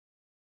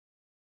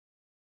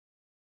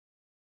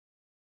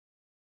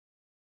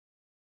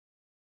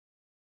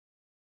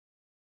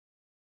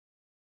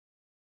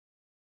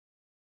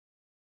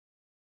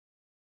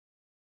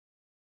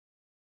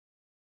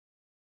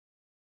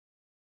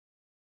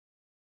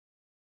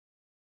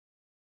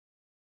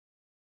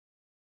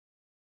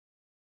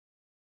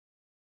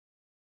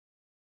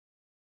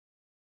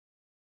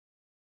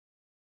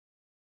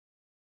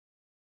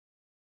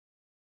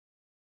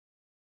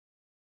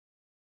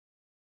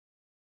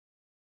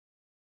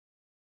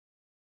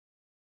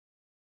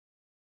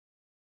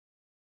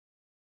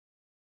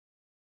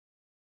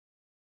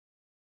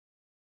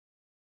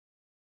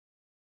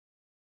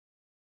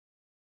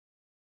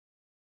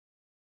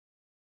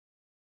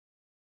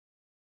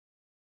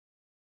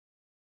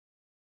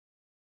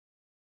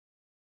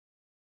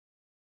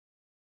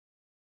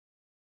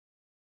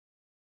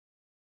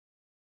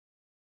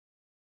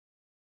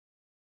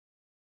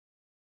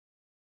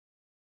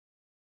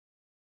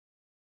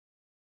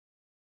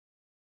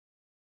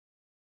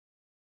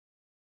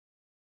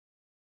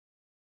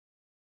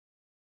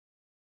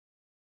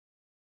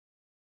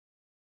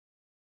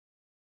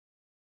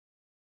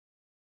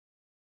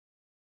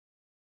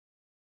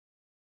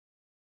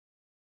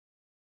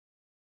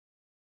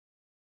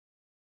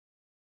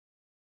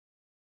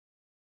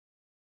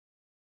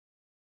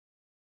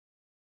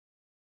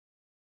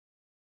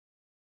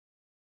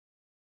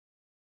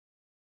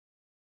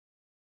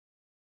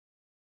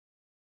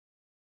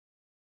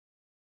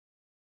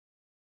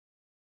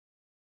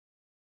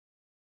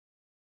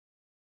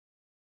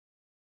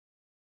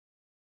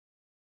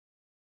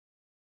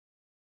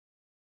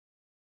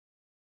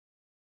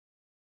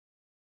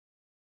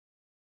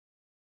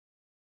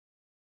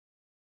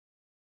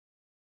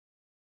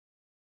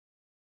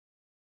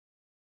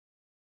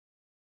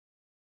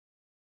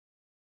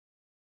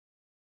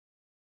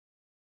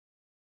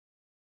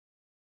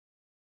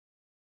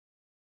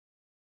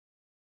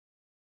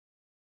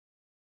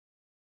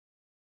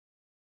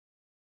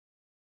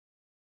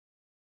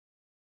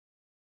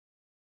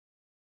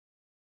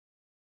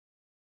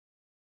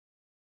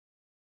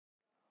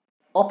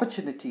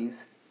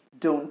Opportunities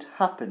don't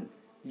happen,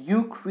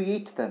 you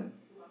create them.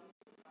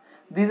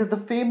 These are the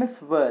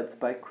famous words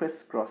by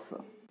Chris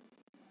Grosser.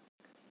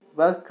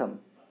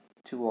 Welcome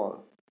to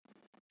all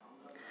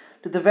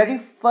to the very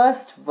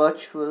first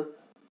virtual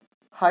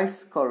High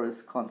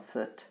Scorers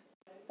concert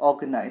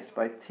organized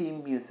by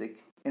Theme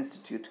Music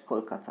Institute,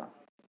 Kolkata.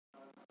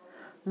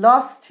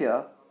 Last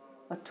year,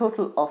 a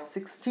total of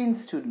 16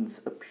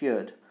 students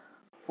appeared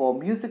for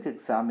music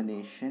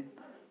examination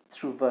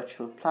through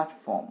virtual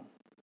platform.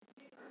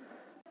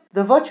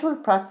 The virtual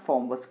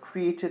platform was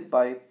created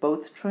by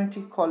both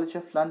Trinity College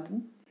of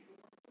London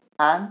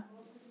and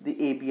the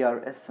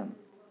ABRSM.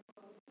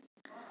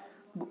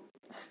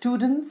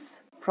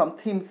 Students from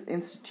Themes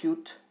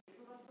Institute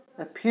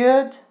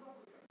appeared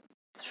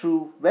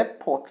through web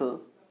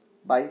portal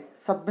by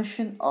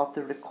submission of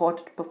the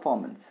recorded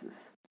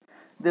performances.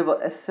 They were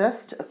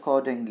assessed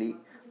accordingly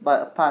by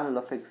a panel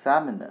of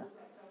examiner.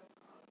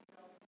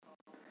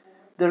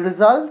 The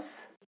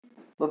results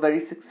were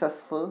very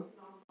successful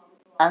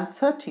and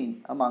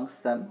 13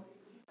 amongst them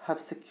have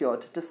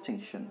secured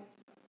distinction.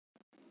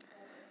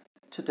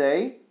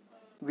 Today,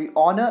 we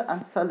honor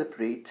and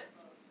celebrate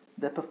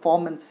their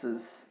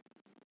performances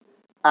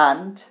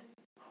and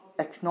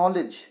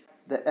acknowledge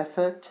their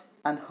effort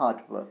and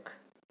hard work.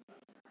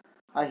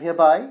 I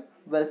hereby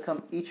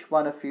welcome each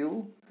one of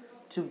you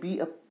to be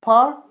a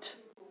part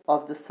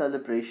of the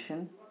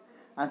celebration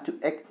and to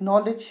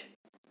acknowledge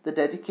the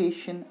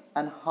dedication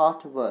and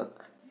hard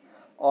work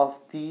of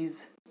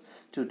these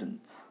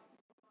students.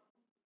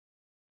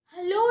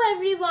 Hello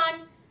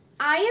everyone,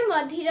 I am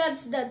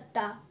Adhiraj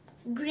Datta,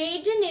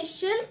 grade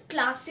initial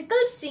classical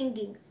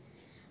singing.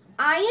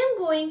 I am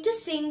going to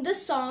sing the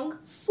song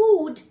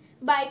Food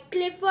by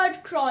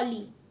Clifford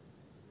Crawley.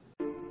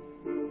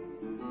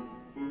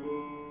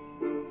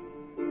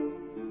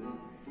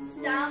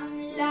 Some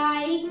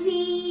like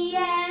tea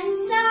and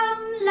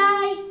some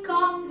like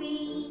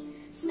coffee.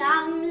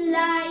 Some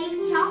like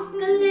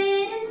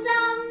chocolate and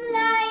some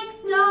like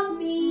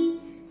toffee.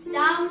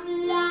 Some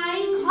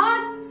like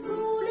hot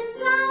food and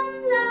some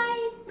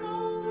like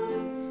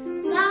cold.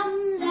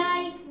 Some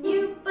like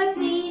new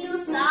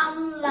potatoes,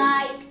 some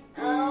like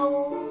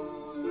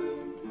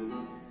old.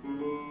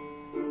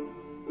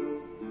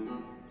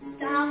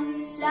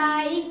 Some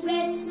like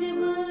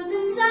vegetables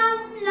and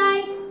some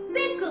like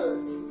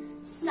pickles.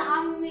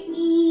 Some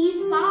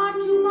eat far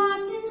too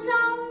much and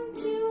some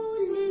too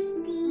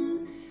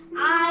little.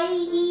 I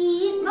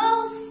eat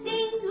most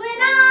things when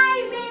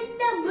I'm in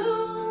the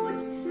mood.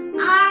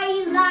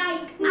 I like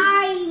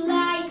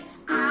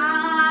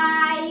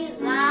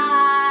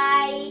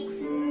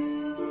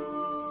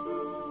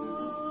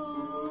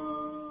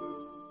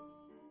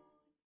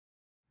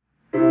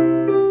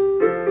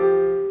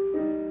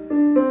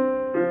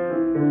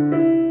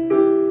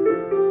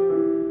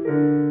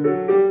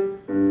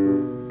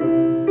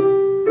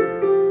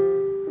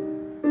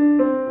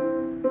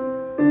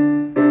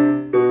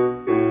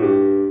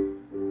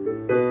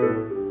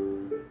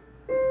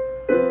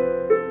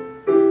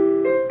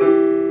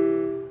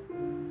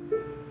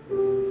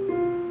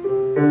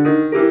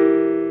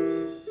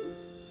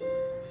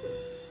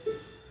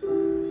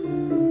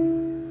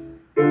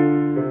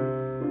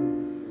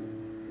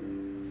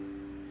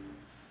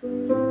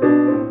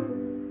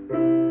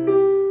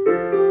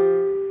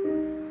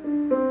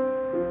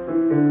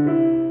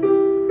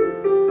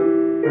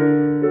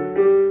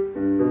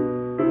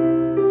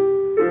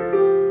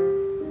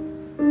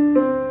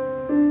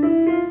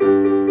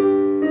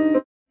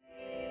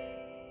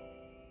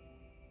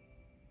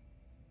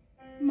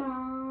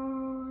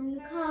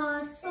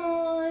food.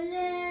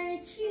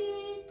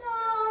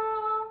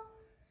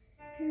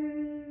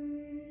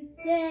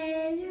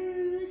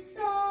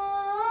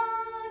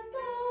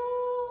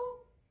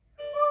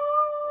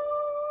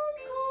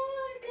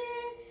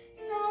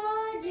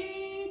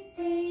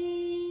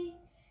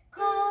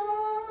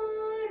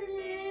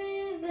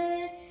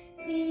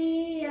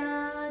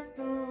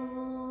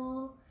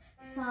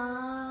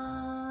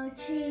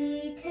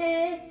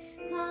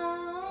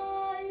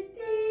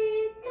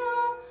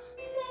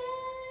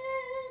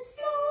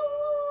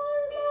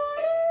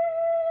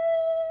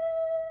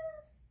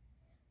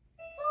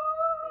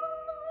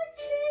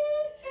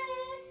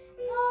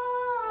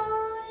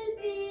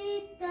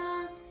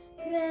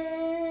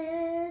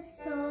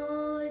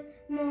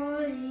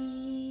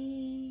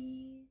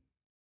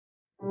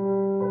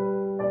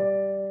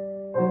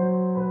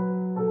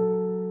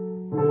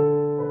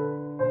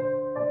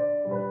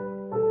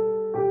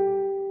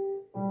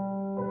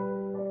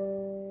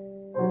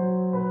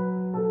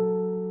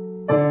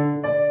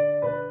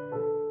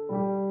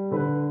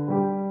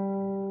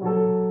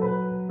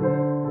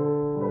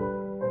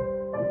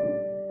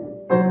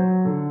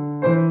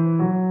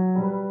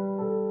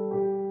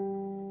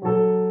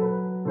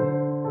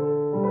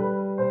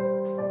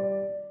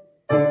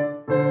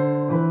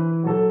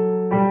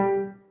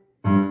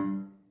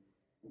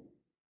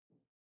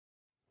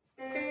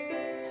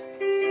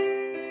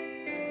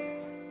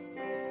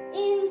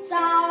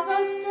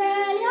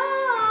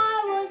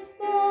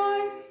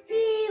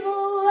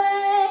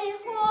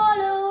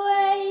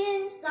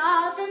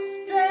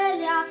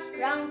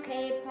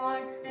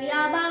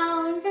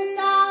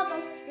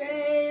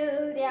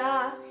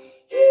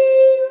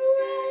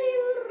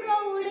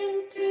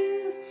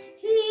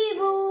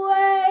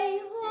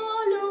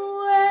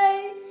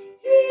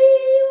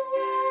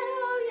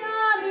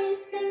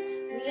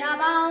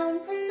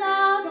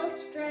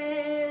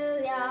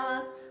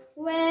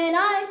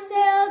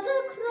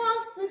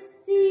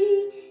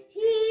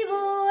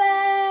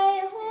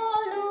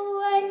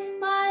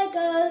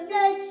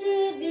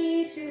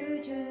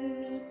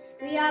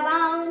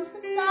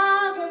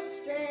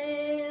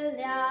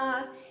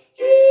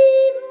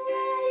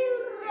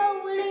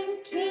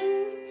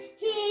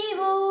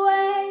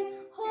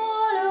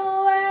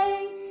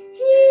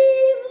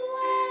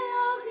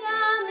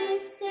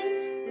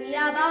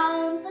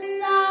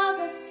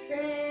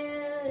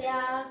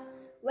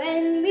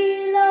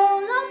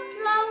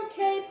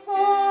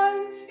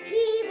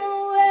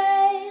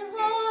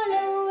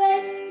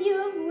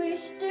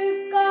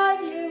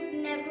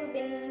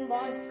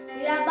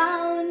 We are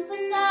bound for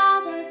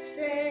South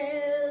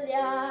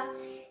Australia.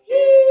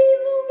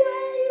 Heave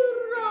away, you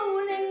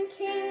rolling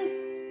kings.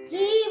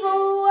 Heave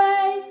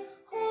away,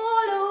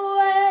 haul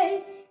away.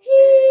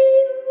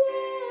 Heave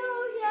away,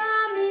 oh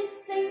hear me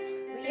sing.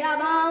 We are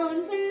bound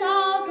for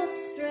South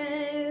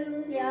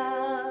Australia.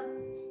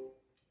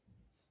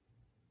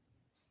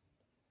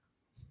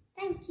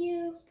 Thank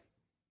you.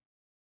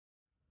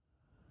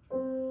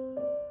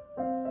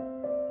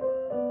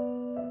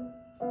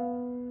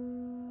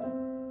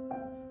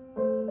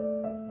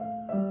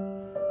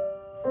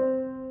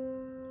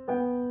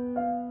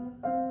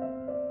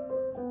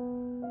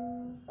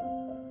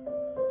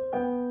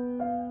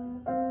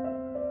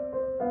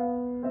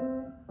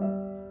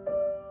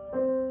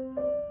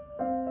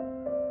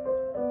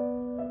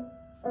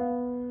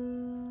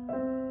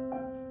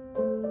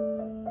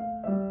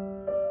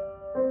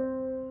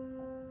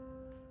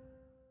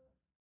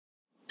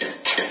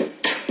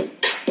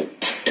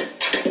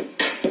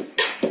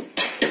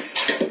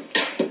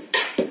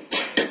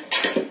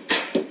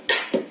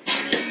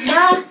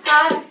 My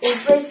heart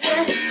is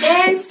racing,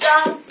 can't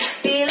stop this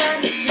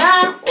feeling.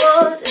 My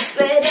world is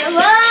waiting.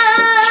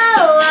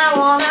 Whoa, I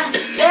wanna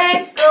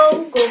let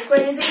go, go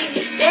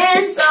crazy,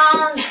 dance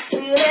on the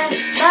ceiling.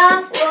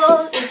 My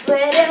world is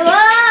waiting.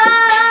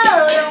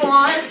 Whoa, don't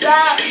wanna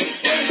stop,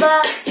 keep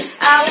up.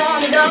 I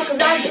wanna go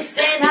 'cause I just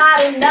ain't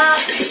hard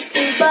enough.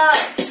 Keep up,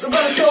 we're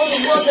gonna show the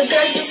world that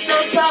there's just no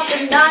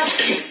stopping us.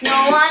 No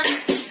one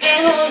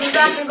can hold us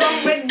back, we're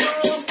gonna break the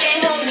rules.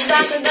 Can't hold us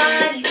back, we're gonna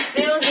let the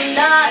feels and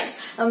us.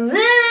 I'm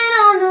living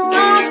on the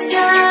wild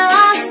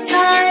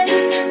side,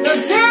 no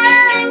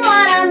telling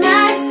what I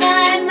might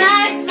find,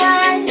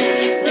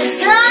 no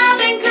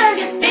stopping 'cause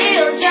it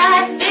feels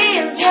right,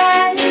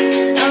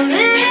 I'm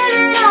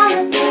living on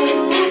the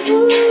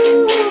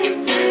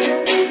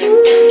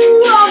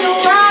on the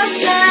wild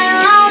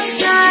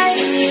side,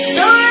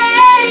 so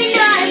ready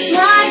now, it's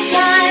my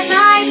time,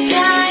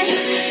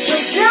 no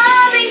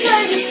stopping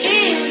 'cause it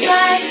feels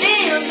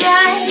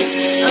right,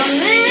 I'm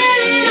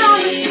living on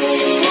the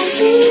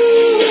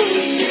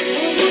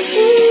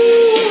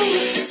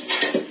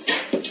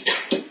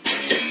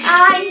I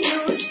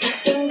used to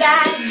think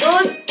that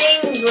good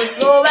things were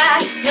so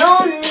bad. No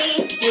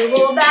need to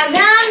go back, I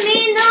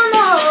need no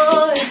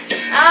more.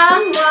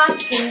 I'm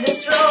walking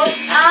this road,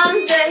 I'm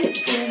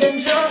taking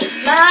control.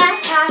 My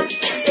heart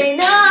can say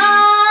no.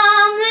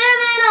 I'm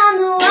living on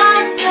the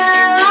wild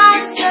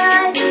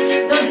side,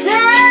 no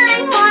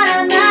telling what I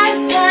might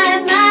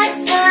find,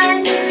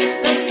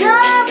 no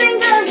stopping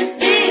 'cause it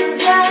feels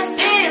right,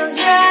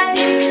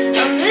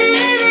 I'm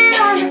living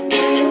on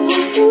the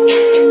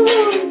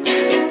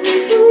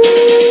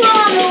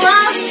on the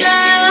wild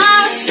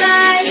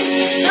side,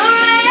 so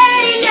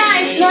ready now,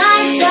 it's my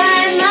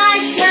time,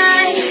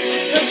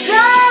 no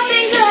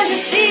stopping 'cause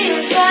it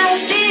feels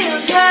right,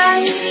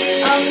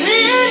 I'm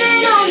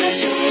living on the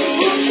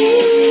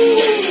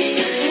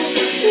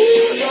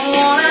don't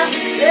wanna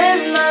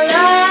live my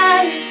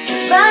life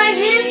by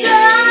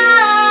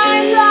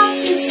design,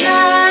 locked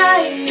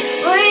inside,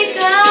 break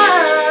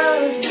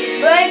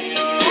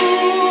the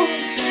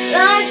rules,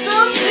 like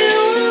the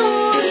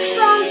fuse,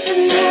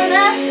 something new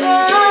that's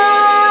right.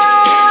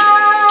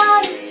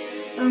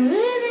 I'm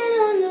living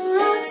on the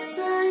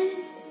outside,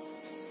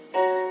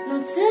 no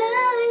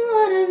telling